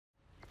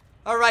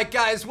Alright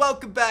guys,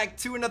 welcome back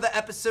to another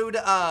episode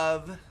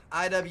of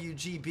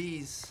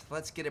IWGBs.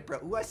 Let's get it, bro.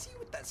 Ooh, I see you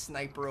with that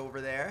sniper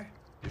over there.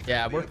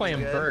 Yeah, we're playing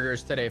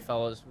burgers today,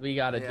 fellas. We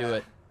gotta do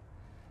it.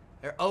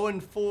 They're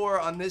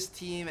 0-4 on this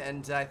team,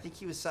 and I think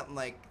he was something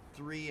like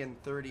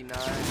 3-39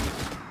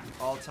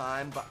 all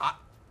time. But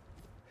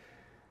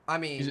I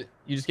mean,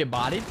 you just get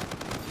bodied.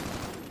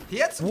 He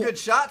had some good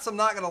shots. I'm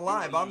not gonna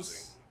lie, but I'm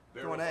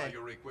going A.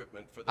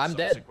 I'm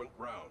dead,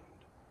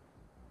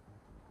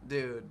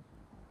 dude.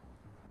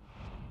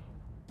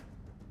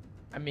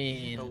 I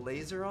mean, the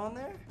laser on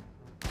there.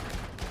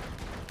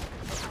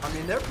 I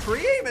mean, they're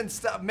pre-aiming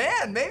stuff,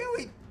 man. Maybe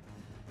we.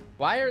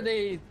 Why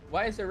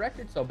is their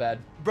record so bad?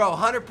 Bro,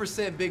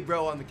 100% big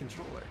bro on the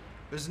controller.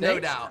 There's no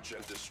doubt. Search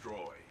and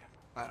destroy.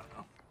 I don't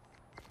know.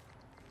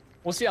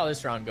 We'll see how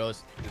this round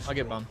goes. I'll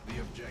get bummed.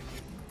 I'm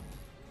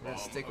gonna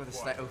stick with a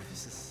sniper. Oh,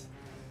 this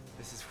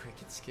is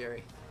wicked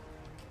scary.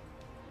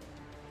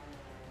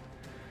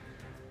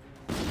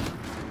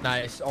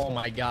 Nice. Oh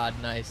my God,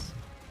 nice.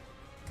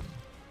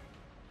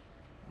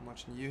 I'm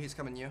watching you. He's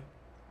coming you.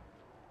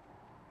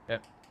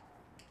 Yep.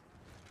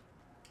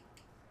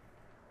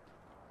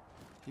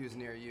 He was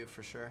near you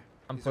for sure.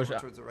 I'm He's pushing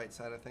over towards the right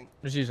side, I think.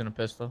 I'm just using a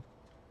pistol.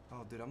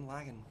 Oh, dude, I'm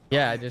lagging.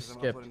 Yeah, Oh, I just I'm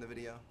skipped. uploading the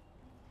video.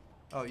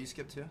 Oh, you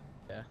skipped too?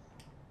 Yeah.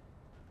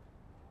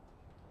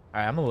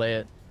 All right, I'm gonna lay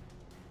it.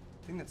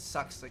 The thing that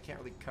sucks is I can't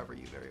really cover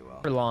you very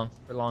well. For long.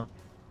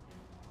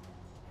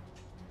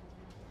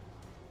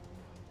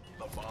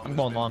 I'm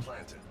going long.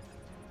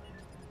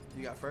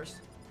 You got first?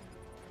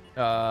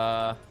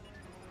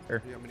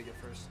 Sure. You want me to get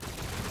first?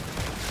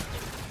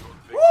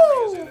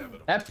 Woo!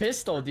 That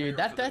pistol, dude.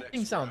 That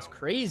thing sounds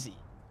crazy.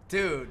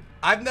 Dude,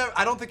 I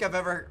don't think I've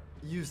ever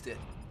used it.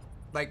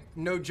 Like,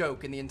 no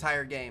joke, in the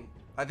entire game.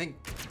 I think.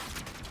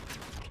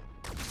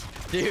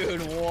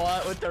 Dude,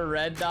 what with the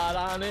red dot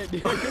on it,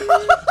 dude? Dude,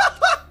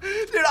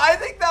 I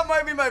think that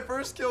might be my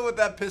first kill with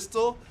that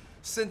pistol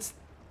since,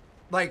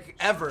 like,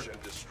 ever.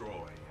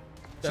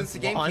 Since the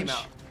game came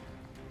out.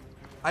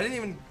 I didn't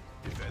even.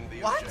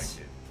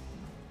 What?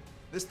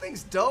 This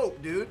thing's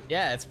dope, dude.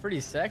 Yeah, it's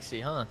pretty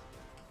sexy, huh?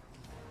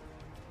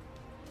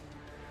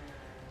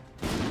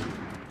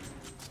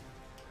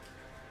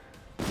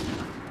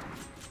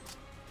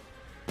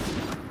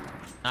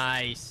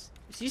 Nice.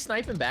 Is he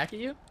sniping back at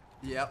you?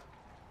 Yep.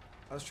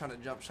 I was trying to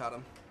jump shot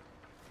him.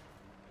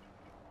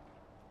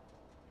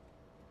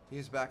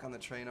 He's back on the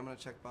train. I'm gonna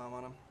check bomb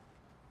on him.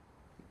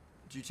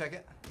 Did you check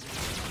it?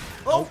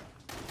 Oh!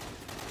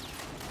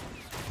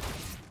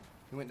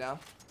 He went down.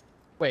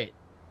 Wait.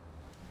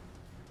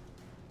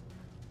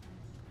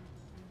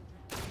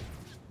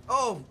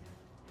 Oh!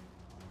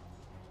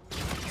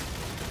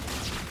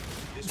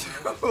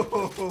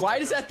 Why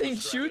does that thing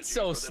shoot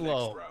so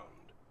slow?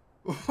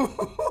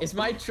 Is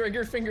my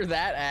trigger finger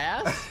that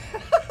ass?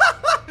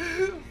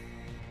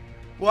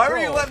 Why were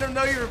you letting him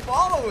know you were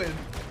following?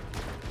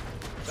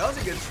 That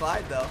was a good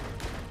slide, though.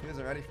 He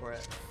wasn't ready for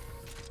it.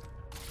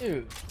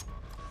 Dude.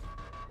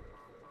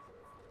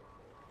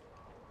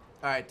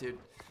 Alright, dude.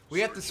 We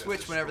have to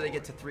switch whenever they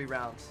get to 3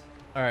 rounds.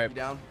 Alright. You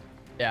down?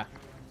 Yeah.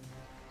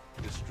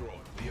 Destroy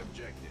the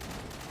objective.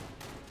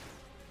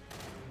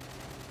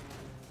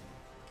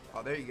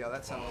 Oh, there you go.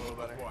 That sounded a little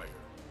better.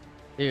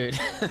 Dude.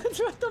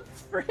 What the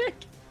frick?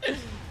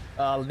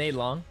 Nade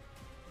long.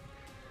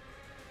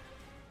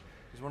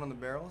 There's one on the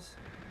barrels.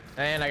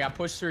 And I got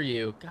pushed through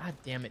you. God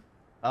damn it.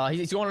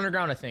 He's going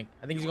underground, I think.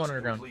 I think he's going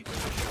underground.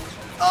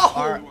 Oh,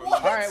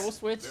 All right, we'll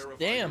switch.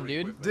 Damn,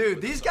 dude. Dude,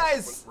 these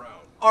guys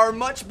are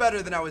much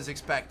better than I was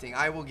expecting.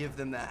 I will give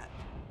them that.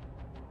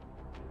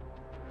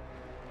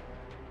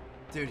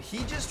 Dude, he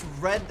just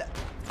read that.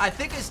 I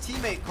think his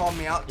teammate called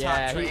me out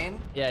top train.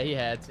 Yeah, he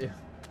had to.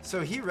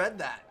 So he read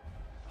that.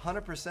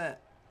 100%.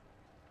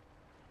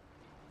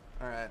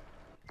 All right.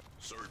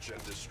 Search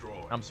and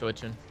destroy. I'm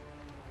switching.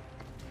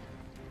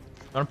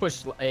 Want to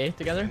push A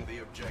together?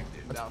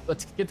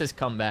 Let's get this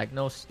comeback.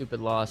 No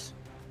stupid loss.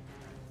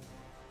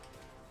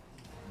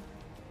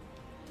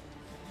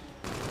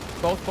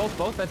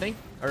 Both, I think.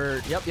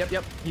 Or, yep.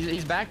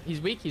 He's back.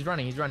 He's weak. He's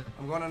running.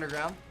 I'm going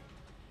underground.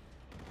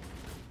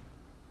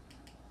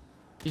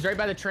 He's right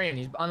by the train.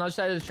 He's on the other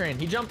side of the train.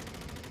 He jumped.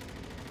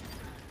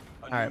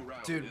 Alright.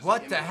 Dude,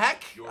 what the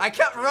heck? I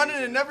kept running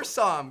and never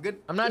saw him. Good.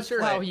 I'm not good sure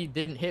play. how he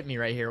didn't hit me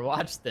right here.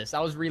 Watch this. I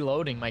was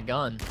reloading my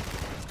gun.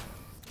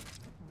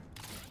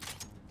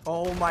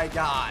 Oh my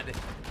God.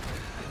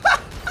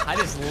 I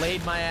just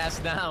laid my ass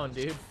down,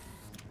 dude.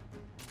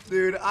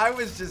 Dude, I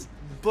was just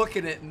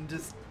booking it and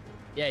just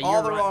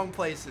all the wrong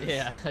places.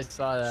 Yeah, I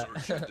saw that.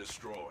 Search and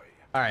destroy.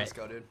 All right. Let's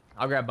go, dude.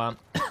 I'll grab bomb.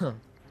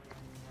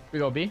 We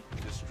go B?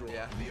 Destroy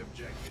Yeah. the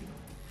objective.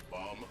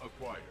 Bomb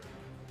acquired.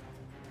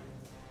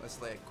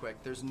 Let's lay it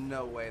quick. There's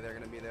no way they're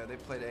going to be there. They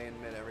played A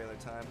and mid every other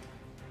time.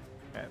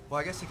 Okay. Well,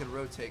 I guess they could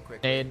rotate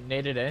quickly.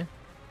 Naded A.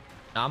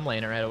 No, I'm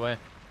laying it right away.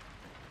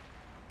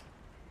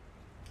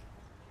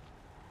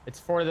 It's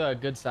for the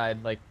good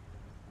side, like,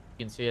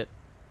 you can see it.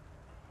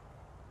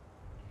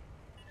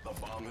 The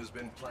bomb has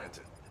been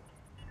planted.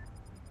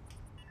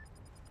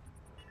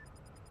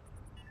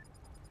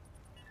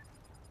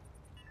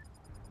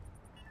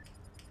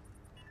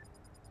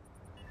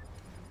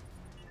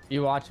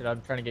 You watch it.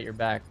 I'm trying to get your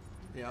back.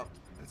 Yep,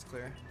 it's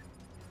clear.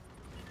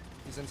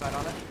 He's inside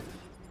on it.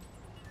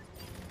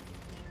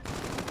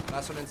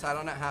 Last one inside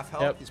on it, half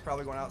health. Yep. He's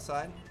probably going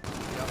outside.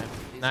 Yep.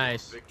 Easy.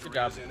 Nice. Good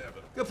job.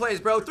 Good plays,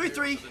 bro.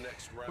 3-3.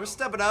 We're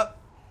stepping up.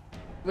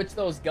 Switch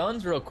those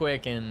guns real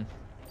quick and...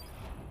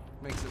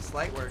 Makes it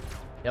slight work.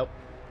 Yep.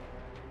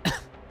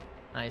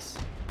 Nice.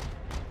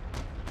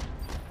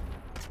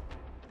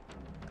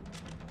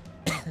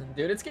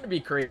 Dude, it's gonna be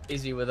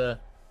crazy without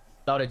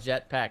a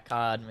jetpack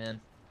COD,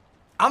 man.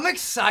 I'm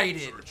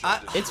excited.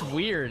 It's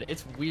weird.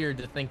 It's weird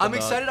to think about. I'm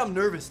excited. I'm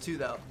nervous too,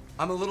 though.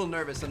 I'm a little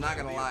nervous. I'm not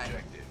gonna lie.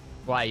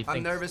 Why? You I'm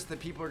think nervous that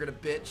people are gonna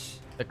bitch.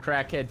 the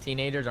crackhead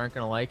teenagers aren't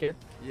gonna like it?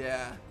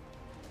 Yeah.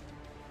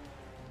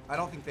 I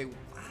don't think they.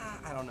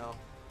 I don't know.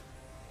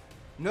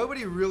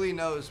 Nobody really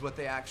knows what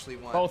they actually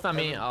want. Both on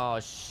me. Oh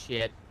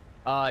shit.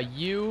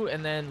 You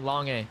and then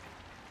Long A.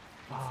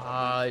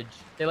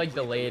 They like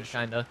delayed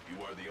kinda.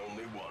 You are the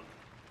only one.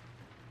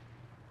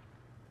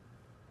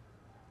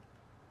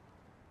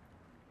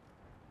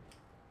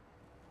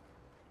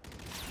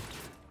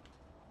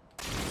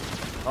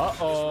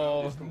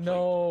 Uh-oh.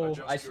 No.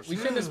 We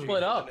shouldn't have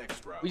split up.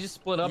 We just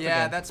split up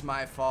Yeah, again. that's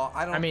my fault.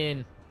 I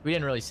mean, we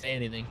didn't really say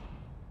anything.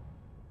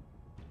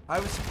 I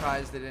was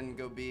surprised they didn't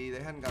go B.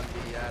 They hadn't gone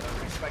B yet. I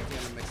was expecting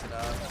them to mix it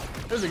up.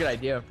 It was a good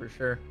idea for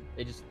sure.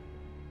 They just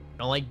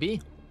don't like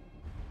B.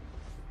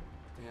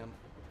 Damn.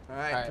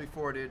 Alright,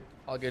 3-4, dude.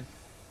 All good.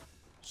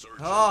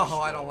 Oh,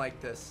 I don't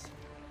like this.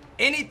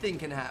 Anything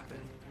can happen.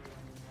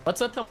 Let's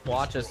let them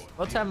watch us.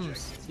 Let's have them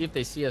see if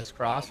they see us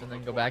cross and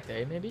then go back to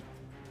A maybe.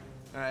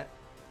 Alright.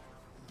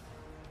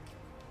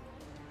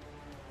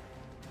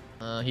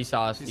 He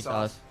saw us. He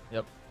saw us.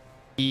 Yep.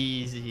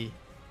 Easy.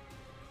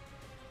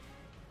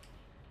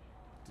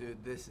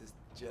 Dude, this is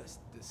just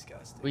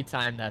disgusting. We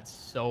timed that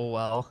so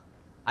well.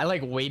 I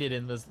like waited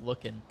and was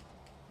looking.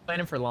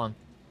 Planning for long.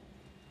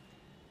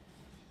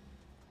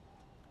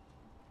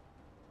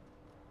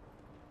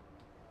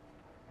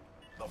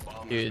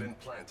 Dude. I'm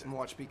gonna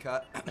watch B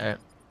cut. Alright.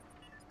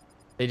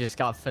 They just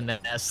got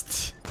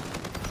finessed.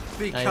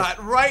 B Nice.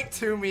 cut right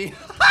to me.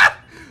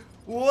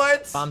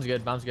 What? Bomb's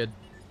good. Bomb's good.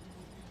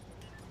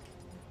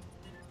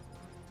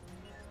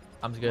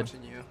 Bomb's good.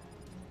 Watching you.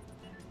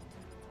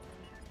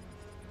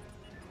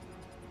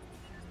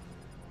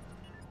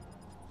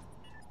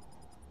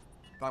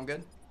 Bomb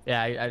good?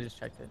 Yeah, I just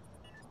checked it.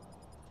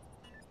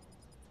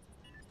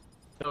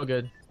 So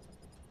good.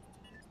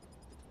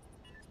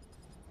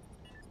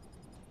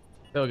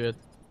 So good.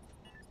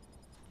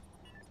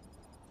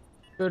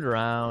 Good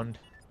round.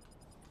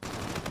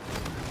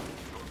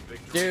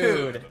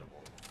 Dude.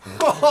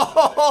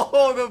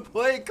 Oh, the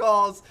play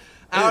calls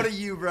out of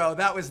you, bro.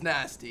 That was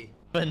nasty.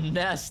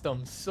 Finessed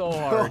them so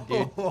hard,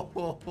 dude.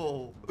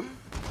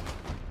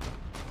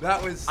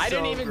 That was so I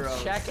didn't even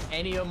gross. check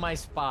any of my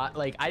spot.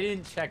 Like, I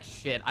didn't check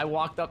shit. I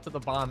walked up to the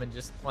bomb and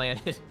just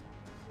planted.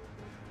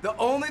 The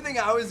only thing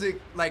I was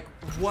like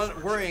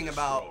worrying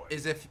about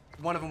is if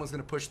one of them was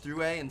gonna push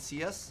through A and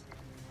see us.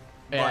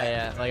 Yeah, But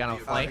yeah, like on a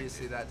flank.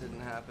 obviously that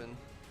didn't happen.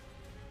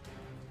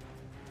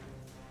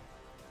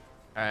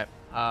 All right,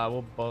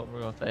 we're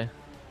going to A.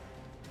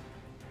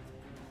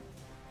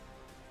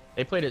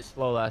 They played it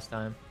slow last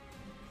time.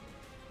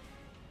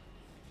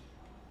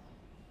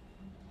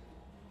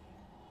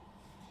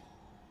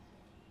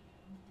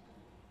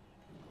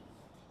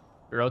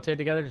 We rotate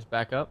together, just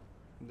back up.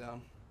 I'm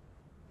down.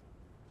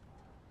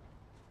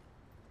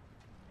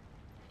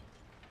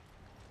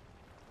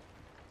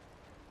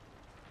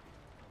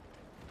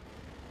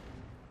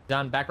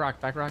 Down, back rock,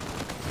 back rock.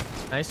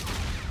 Nice.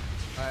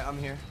 All right, I'm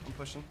here. I'm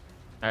pushing.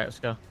 All right, let's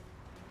go.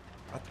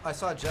 I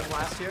saw a jet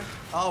blast here.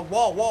 Oh,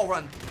 wall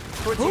run.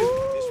 Towards you.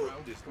 This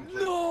round is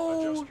complete.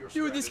 No, Adjust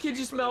your dude, this kid strategy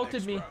just for the melted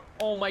next me. round.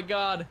 Oh my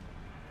god.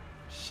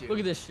 Shoot. Look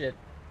at this shit.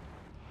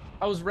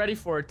 I was ready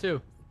for it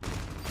too.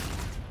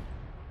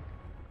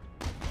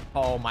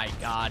 Oh my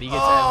god, he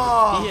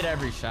gets he hit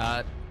every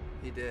shot.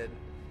 He did.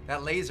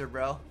 That laser,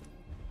 bro.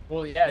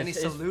 Well, yeah, And he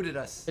saluted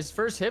us. his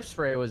first hip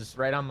spray was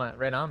right on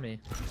me.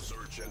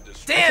 Search and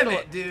destroy. Damn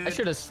it, dude. I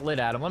should have slid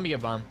at him. Let me get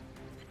bomb.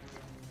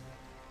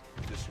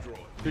 Destroy.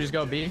 Should we just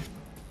go B?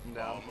 No.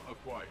 Bomb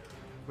acquired.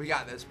 We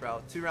got this,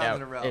 bro. 2 rounds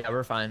in a row. Yeah,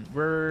 we're fine. These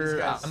We're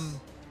guys- I'm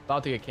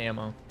about to get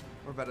camo.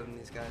 We're better than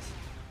these guys.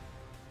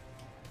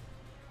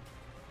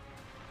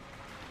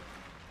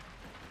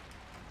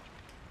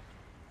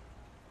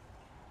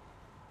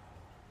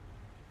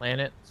 Land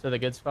it to the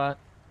good spot.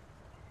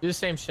 Do the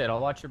same shit.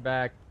 I'll watch your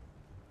back.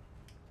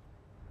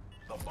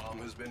 The bomb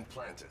has been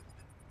planted.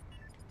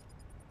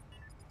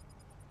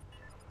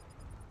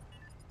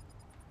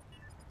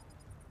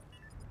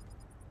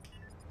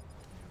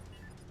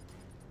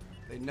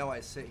 They know I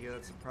sit here.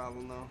 That's a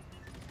problem, though.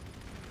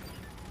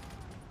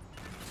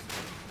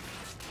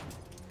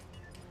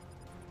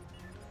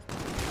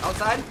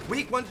 Outside.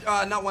 Weak. One.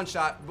 Not one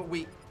shot, but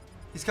weak.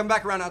 He's coming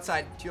back around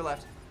outside to your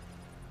left.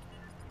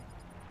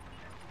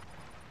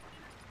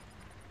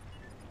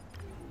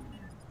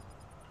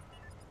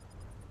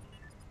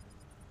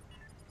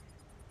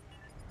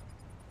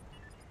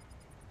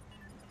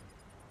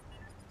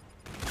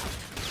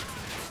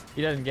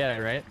 He doesn't get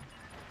it, right?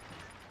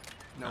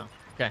 No.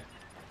 Okay.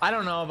 I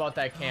don't know about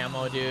that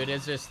camo, dude.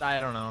 It's just,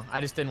 I don't know.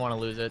 I just didn't want to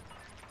lose it.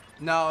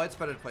 No, it's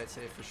better to play it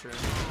safe for sure.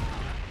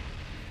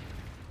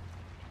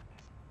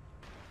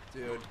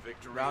 Dude,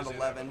 round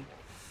 11.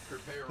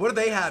 What do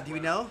they have? Do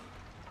we know?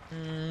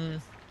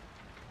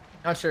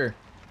 Not sure.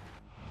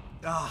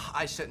 Oh,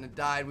 I shouldn't have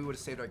died. We would have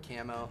saved our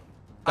camo. All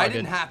I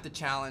didn't good. have to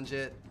challenge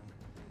it.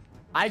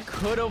 I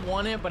could have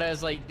won it, but I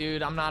was like,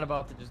 dude, I'm not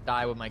about to just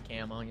die with my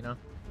camo, you know?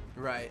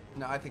 Right.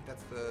 No, I think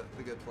that's the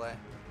good play.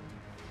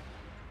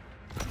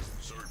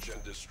 Search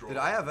and destroy. Dude,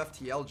 I have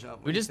FTL jump.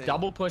 What We do you just think?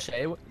 double push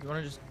A. You want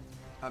to just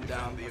I'm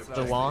down. That's what I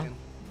the was long?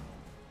 thinking.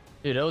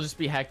 Dude, it'll just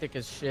be hectic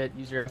as shit.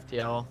 Use your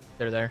FTL.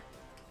 They're there.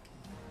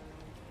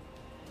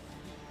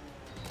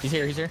 He's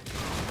here. He's here.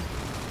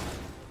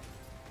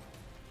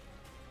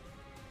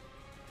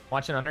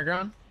 Watching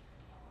underground.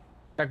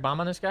 Check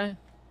bomb on this guy.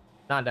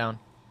 Not down.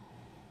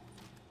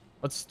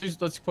 Let's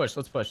push.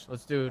 Let's push.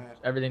 Let's do Alright.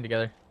 everything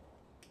together.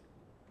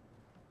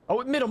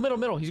 Oh,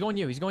 middle. He's going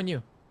you. He's going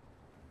you.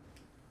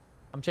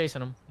 I'm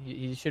chasing him.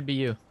 He should be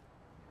you.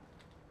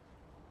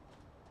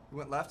 He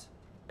went left.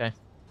 Okay.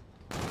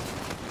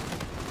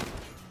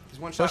 He's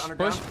one shot Push,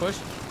 underground. push.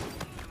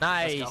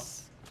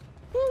 Nice.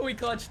 Woo, we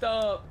clutched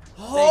up.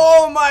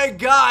 Oh my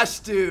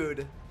gosh,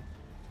 dude.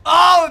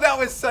 Oh, that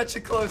was such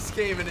a close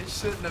game, and it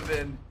shouldn't have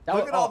been.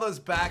 Look at all those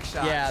back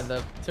shots. Yeah,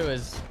 to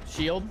his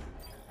shield.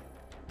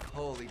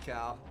 Holy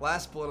cow.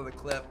 Last bullet of the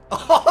clip.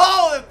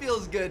 Oh, it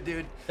feels good,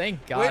 dude.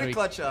 Thank God. Way to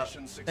clutch up.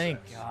 Thank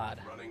God.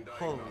 Running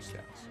Holy diagnostics.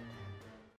 cow.